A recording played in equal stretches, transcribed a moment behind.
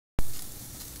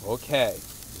Okay,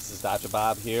 this is Dr.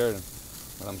 Bob here, and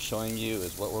what I'm showing you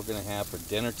is what we're going to have for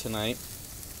dinner tonight.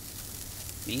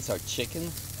 These are chicken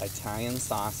Italian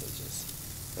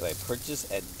sausages that I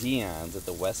purchased at Dion's at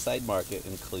the West Side Market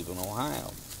in Cleveland, Ohio.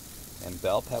 And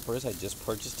bell peppers I just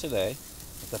purchased today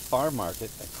at the farm market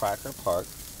at Crocker Park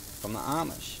from the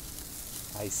Amish.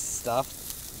 I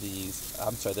stuffed these,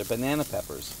 they're banana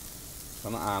peppers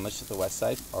from the Amish at the West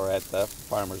Side or at the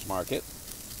farmer's market.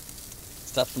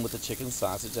 Stuffed them with the chicken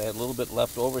sausage. I had a little bit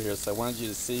left over here, so I wanted you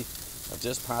to see of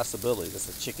just possibility. This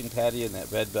is a chicken patty and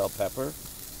that red bell pepper.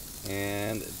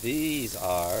 And these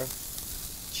are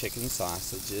chicken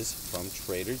sausages from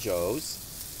Trader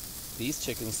Joe's. These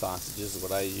chicken sausages are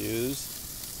what I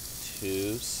use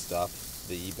to stuff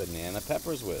the banana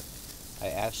peppers with. I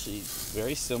actually,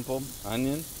 very simple,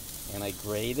 onion, and I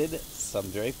grated some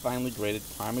very finely grated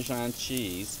Parmesan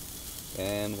cheese.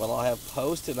 And what I'll have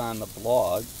posted on the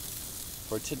blog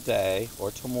for today or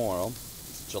tomorrow,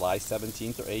 it's July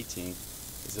 17th or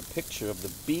 18th, is a picture of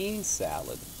the bean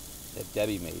salad that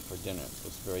Debbie made for dinner. It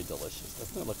was very delicious.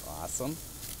 Doesn't it look awesome?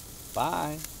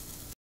 Bye.